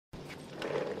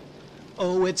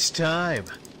Oh, it's time.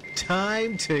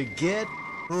 Time to get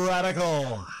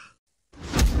radical.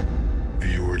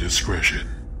 Viewer discretion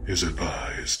is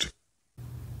advised.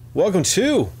 Welcome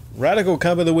to Radical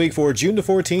Comment of the Week for June the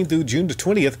 14th through June the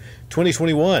 20th,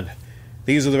 2021.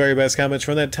 These are the very best comments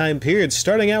from that time period.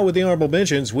 Starting out with the honorable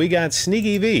mentions, we got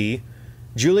Sneaky V,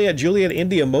 Juliet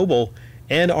India Mobile,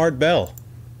 and Art Bell.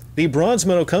 The bronze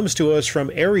medal comes to us from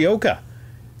Arioka.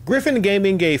 Griffin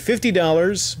Gaming gave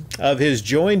 $50 of his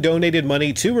join donated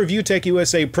money to Review Tech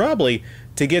USA, probably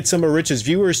to get some of Rich's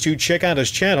viewers to check out his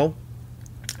channel.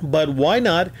 But why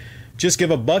not just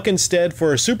give $1 instead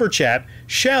for a super chat?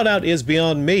 Shout out is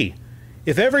beyond me.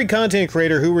 If every content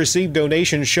creator who received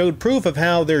donations showed proof of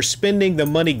how they're spending the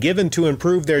money given to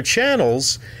improve their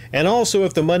channels, and also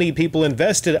if the money people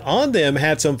invested on them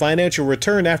had some financial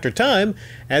return after time,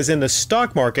 as in the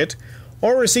stock market,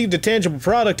 or received a tangible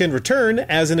product in return,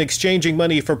 as in exchanging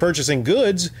money for purchasing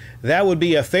goods, that would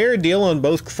be a fair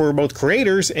deal for both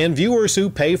creators and viewers who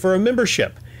pay for a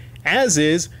membership. As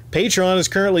is, Patreon is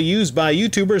currently used by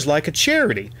YouTubers like a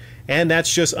charity, and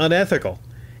that's just unethical.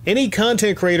 Any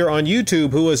content creator on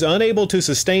YouTube who is unable to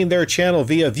sustain their channel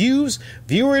via views,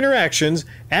 viewer interactions,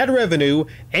 ad revenue,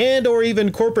 and or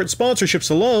even corporate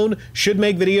sponsorships alone should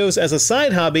make videos as a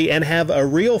side hobby and have a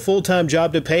real full-time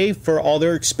job to pay for all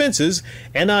their expenses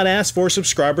and not ask for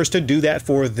subscribers to do that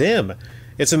for them.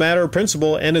 It's a matter of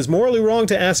principle and is morally wrong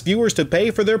to ask viewers to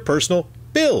pay for their personal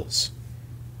bills.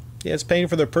 Yes, paying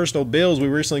for their personal bills. We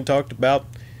recently talked about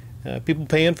people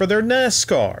paying for their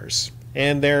NASCARs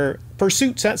and their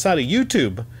pursuits outside of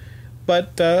YouTube.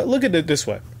 But look at it this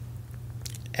way.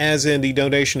 As in the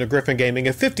donation of Griffin Gaming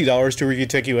of $50 to Review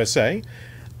Tech USA,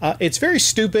 it's very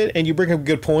stupid, and you bring up a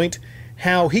good point,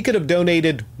 how he could have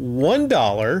donated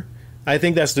 $1. I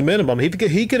think that's the minimum. He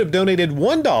could have donated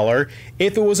 $1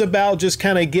 if it was about just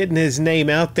kind of getting his name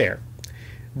out there.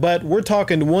 But we're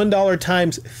talking $1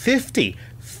 times $50.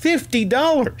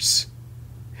 $50.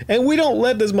 And we don't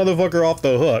let this motherfucker off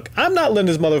the hook. I'm not letting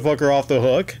this motherfucker off the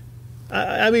hook.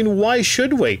 I mean, why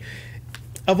should we?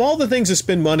 Of all the things to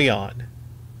spend money on,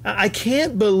 I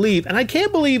can't believe, and I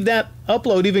can't believe that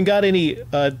upload even got any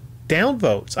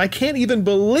downvotes. I can't even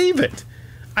believe it.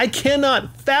 I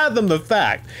cannot fathom the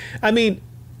fact. I mean,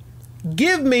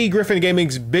 give me Griffin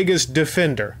Gaming's biggest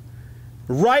defender.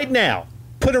 Right now.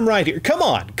 Put him right here. Come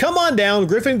on down,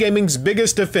 Griffin Gaming's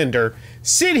biggest defender.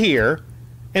 Sit here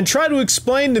and try to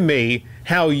explain to me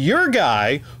how your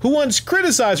guy, who once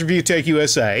criticized Review Tech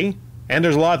USA, and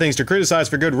there's a lot of things to criticize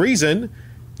for good reason,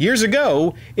 years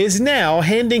ago, is now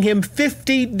handing him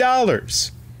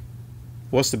 $50.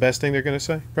 What's the best thing they're going to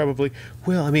say? Probably,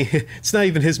 well, I mean, it's not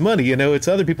even his money, you know, it's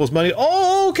other people's money.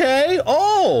 Oh, okay.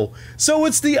 Oh, so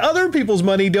it's the other people's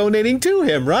money donating to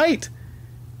him, right?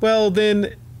 Well,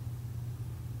 then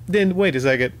wait a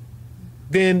second.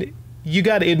 Then you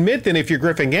got to admit then if you're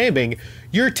Griffin Gaming,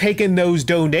 you're taking those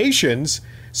donations.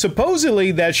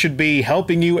 Supposedly that should be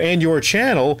helping you and your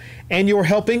channel, and you're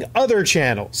helping other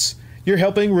channels. You're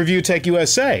helping Review Tech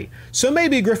USA. So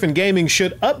maybe Griffin Gaming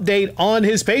should update on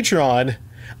his Patreon.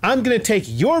 I'm going to take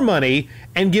your money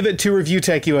and give it to Review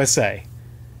Tech USA.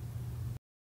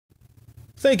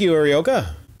 Thank you,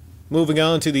 Arioka. Moving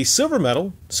on to the silver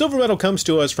medal. Silver medal comes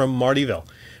to us from Martyville.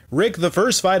 Rick, the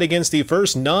first fight against the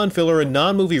first non-filler and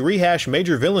non-movie rehash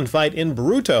major villain fight in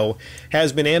Boruto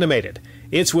has been animated.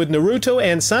 It's with Naruto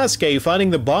and Sasuke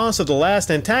fighting the boss of the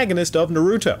last antagonist of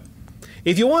Naruto.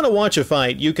 If you want to watch a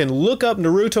fight, you can look up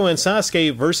Naruto and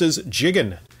Sasuke versus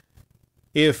Jigen.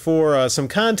 If for some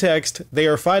context, they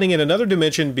are fighting in another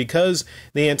dimension because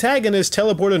the antagonist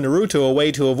teleported Naruto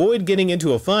away to avoid getting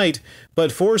into a fight,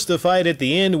 but forced the fight at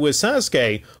the end with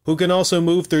Sasuke, who can also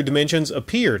move through dimensions,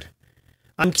 appeared.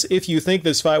 If you think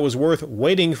this fight was worth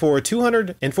waiting for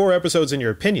 204 episodes in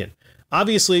your opinion.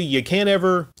 Obviously, you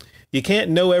can't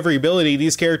know every ability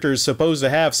these characters supposed to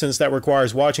have, since that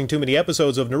requires watching too many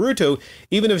episodes of Naruto,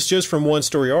 even if it's just from one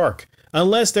story arc.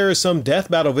 Unless there is some death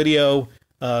battle video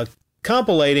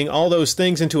compilating all those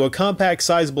things into a compact,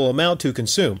 sizable amount to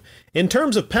consume. In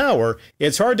terms of power,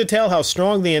 it's hard to tell how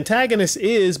strong the antagonist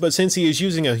is, but since he is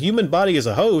using a human body as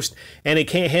a host, and it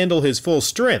can't handle his full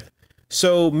strength.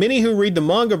 So many who read the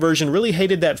manga version really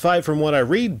hated that fight from what I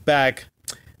read back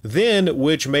then,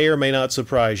 which may or may not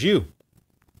surprise you.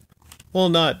 Well,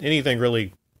 not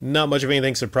much of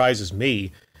anything surprises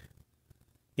me,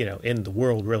 you know, in the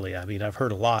world, really. I mean, I've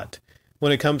heard a lot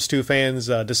when it comes to fans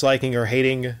disliking or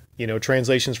hating, you know,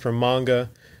 translations from manga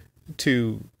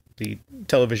to the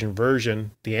television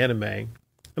version, the anime.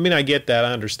 I mean, I get that.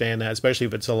 I understand that, especially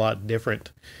if it's a lot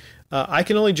different. I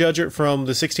can only judge it from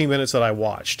the 16 minutes that I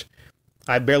watched.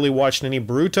 I barely watched any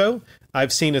Boruto.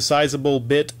 I've seen a sizable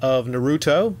bit of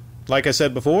Naruto. Like I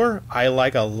said before, I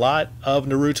like a lot of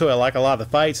Naruto. I like a lot of the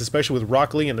fights, especially with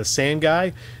Rock Lee and the Sand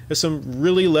Guy. There's some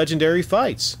really legendary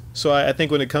fights. So I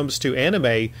think when it comes to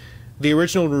anime, the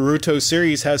original Naruto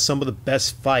series has some of the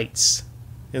best fights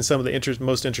and some of the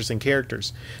most interesting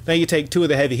characters. Now you take two of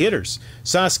the heavy hitters,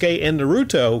 Sasuke and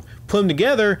Naruto, put them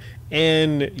together,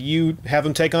 and you have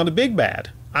them take on the big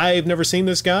bad. I've never seen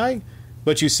this guy,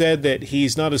 but you said that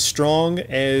he's not as strong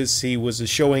as he was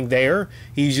showing there.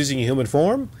 He's using a human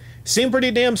form. Seemed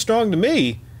pretty damn strong to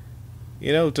me.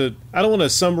 I don't want to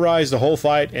summarize the whole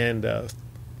fight, and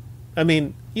I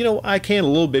can a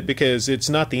little bit because it's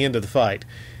not the end of the fight.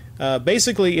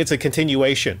 Basically, it's a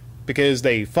continuation because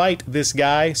they fight this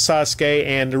guy, Sasuke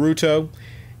and Naruto,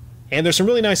 and there's some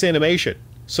really nice animation.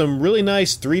 Some really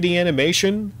nice 3D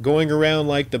animation going around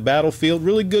like the battlefield.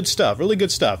 Really good stuff. Really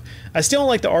good stuff. I still don't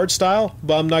like the art style,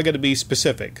 but I'm not going to be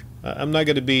specific. I'm not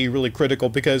going to be really critical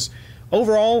because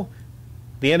overall,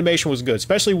 the animation was good,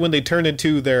 especially when they turn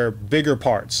into their bigger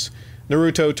parts.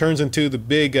 Naruto turns into the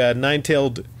big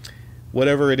nine-tailed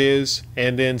whatever it is,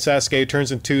 and then Sasuke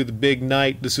turns into the big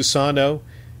knight, the Susanoo,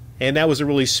 and that was a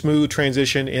really smooth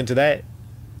transition into that,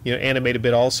 animated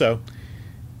bit also.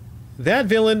 That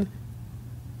villain,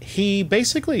 he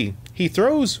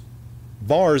throws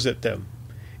bars at them,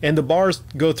 and the bars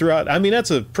go throughout. I mean,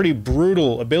 that's a pretty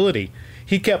brutal ability.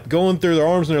 He kept going through their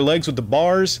arms and their legs with the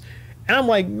bars, and I'm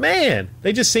like, man,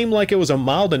 they just seemed like it was a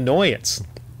mild annoyance.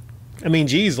 I mean,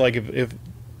 geez, like if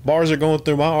bars are going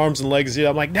through my arms and legs,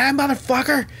 I'm like, nah,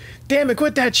 motherfucker, damn it,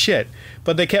 quit that shit.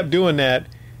 But they kept doing that,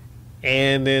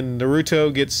 and then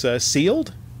Naruto gets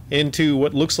sealed into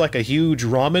what looks like a huge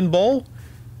ramen bowl.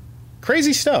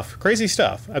 Crazy stuff, crazy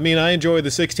stuff. I mean, I enjoyed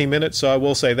the 16 minutes, so I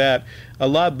will say that. A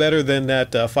lot better than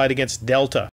that fight against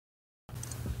Delta.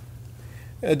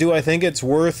 Do I think it's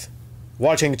worth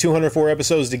watching 204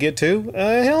 episodes to get to?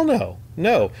 Hell no.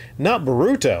 No, not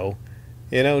Boruto.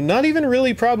 Not even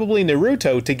really probably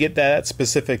Naruto to get that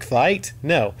specific fight.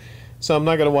 No. So I'm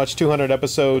not going to watch 200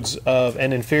 episodes of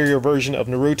an inferior version of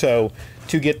Naruto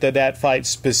to get to that fight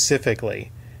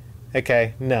specifically.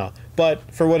 Okay, no.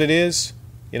 But for what it is,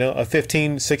 a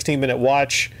 15, 16-minute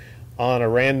watch on a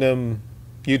random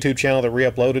YouTube channel that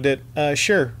re-uploaded it,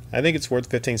 sure. I think it's worth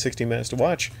 15, 16 minutes to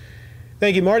watch.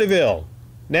 Thank you, Martyville.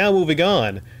 Now moving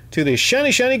on to the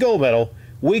shiny gold medal,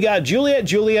 we got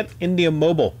Juliet India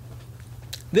Mobile.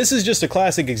 This is just a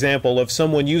classic example of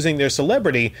someone using their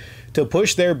celebrity to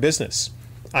push their business.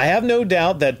 I have no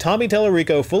doubt that Tommy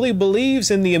Tallarico fully believes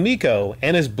in the Amico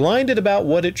and is blinded about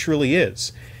what it truly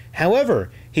is. However,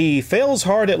 he fails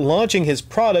hard at launching his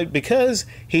product because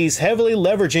he's heavily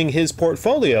leveraging his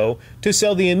portfolio to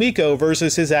sell the Amico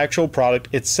versus his actual product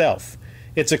itself.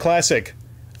 It's a classic,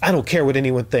 I don't care what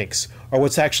anyone thinks or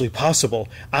what's actually possible,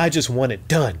 I just want it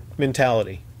done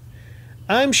mentality.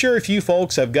 I'm sure a few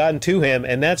folks have gotten to him,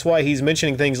 and that's why he's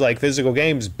mentioning things like physical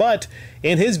games, but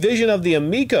in his vision of the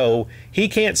Amico, he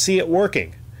can't see it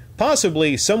working.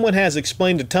 Possibly someone has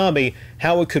explained to Tommy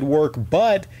how it could work,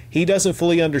 but he doesn't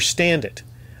fully understand it.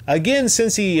 Again,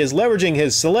 since he is leveraging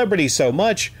his celebrity so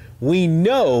much, we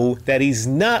know that he's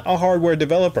not a hardware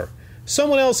developer.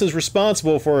 Someone else is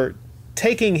responsible for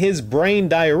taking his brain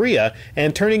diarrhea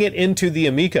and turning it into the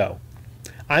Amico.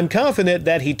 I'm confident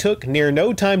that he took near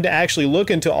no time to actually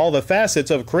look into all the facets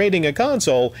of creating a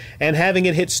console and having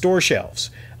it hit store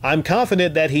shelves. I'm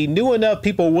confident that he knew enough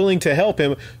people willing to help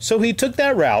him, so he took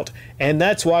that route, and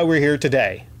that's why we're here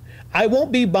today. I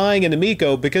won't be buying an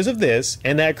Amico because of this,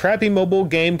 and that crappy mobile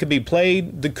game can be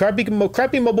played. The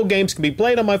crappy mobile games can be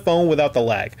played on my phone without the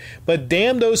lag. But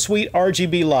damn those sweet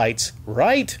RGB lights,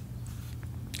 right?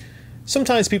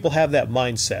 Sometimes people have that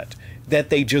mindset that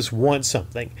they just want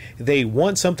something. They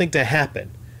want something to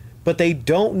happen, but they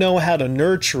don't know how to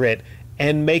nurture it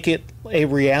and make it a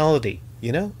reality.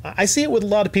 I see it with a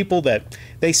lot of people that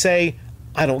they say,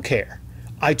 I don't care.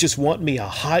 I just want me a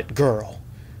hot girl.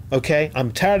 Okay?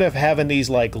 I'm tired of having these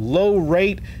like low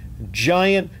rate,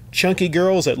 giant, chunky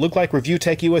girls that look like Review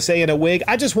Tech USA in a wig.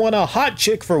 I just want a hot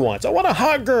chick for once. I want a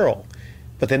hot girl.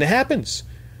 But then it happens.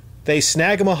 They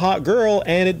snag them a hot girl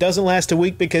and it doesn't last a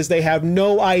week because they have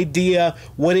no idea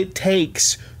what it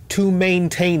takes to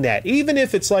maintain that. Even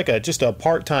if it's like just a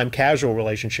part-time casual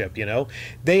relationship,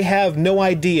 they have no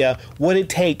idea what it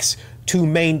takes to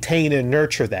maintain and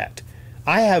nurture that.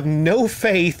 I have no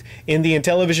faith in the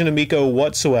Intellivision Amico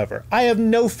whatsoever. I have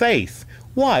no faith.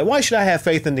 Why? Why should I have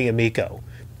faith in the Amico?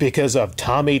 Because of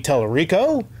Tommy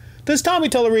Tallarico? Does Tommy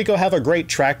Tallarico have a great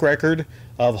track record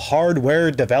of hardware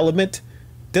development?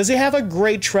 Does he have a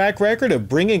great track record of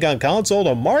bringing a console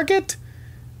to market?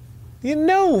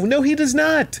 No, he does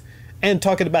not. and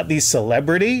talking about the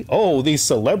celebrity. Oh, the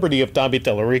celebrity of Tommy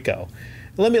Tallarico.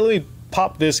 Let me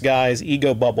pop this guy's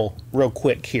ego bubble real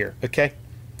quick here, okay?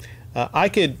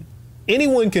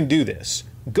 Anyone can do this.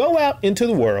 Go out into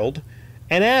the world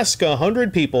and ask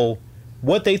 100 people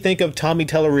what they think of Tommy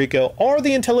Tallarico or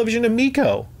the Intellivision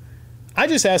Amico. I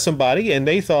just asked somebody and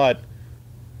they thought,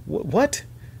 what?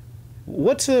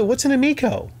 What's an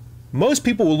Amico? Most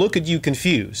people will look at you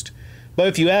confused. But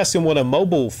if you ask them what a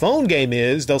mobile phone game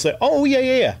is, they'll say, oh,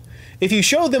 yeah. If you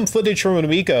show them footage from an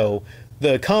Amico,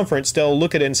 the conference, they'll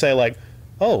look at it and say like,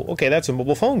 oh, okay, that's a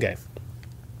mobile phone game.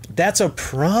 That's a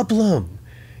problem.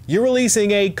 You're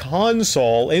releasing a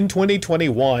console in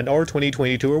 2021 or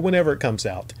 2022 or whenever it comes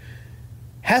out.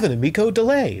 Have an Amico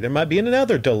delay. There might be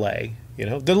another delay. You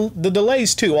know, the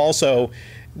delays too also,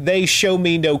 they show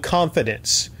me no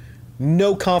confidence.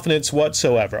 No confidence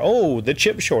whatsoever. Oh, the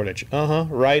chip shortage.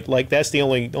 Right? Like that's the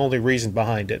only reason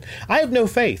behind it. I have no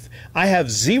faith. I have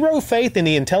zero faith in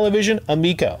the Intellivision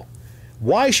Amico.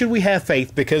 Why should we have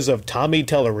faith? Because of Tommy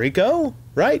Tallarico?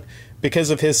 Right?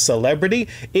 Because of his celebrity?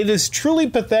 It is truly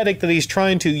pathetic that he's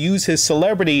trying to use his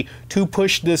celebrity to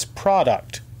push this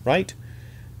product. Right?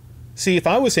 See, if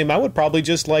I was him, I would probably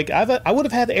just like, I would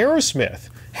have had Aerosmith.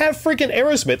 Have freaking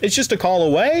Aerosmith. It's just a call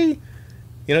away.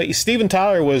 You know, Steven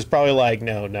Tyler was probably like,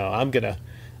 no, I'm gonna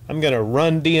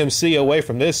run DMC away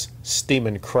from this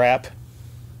steaming crap.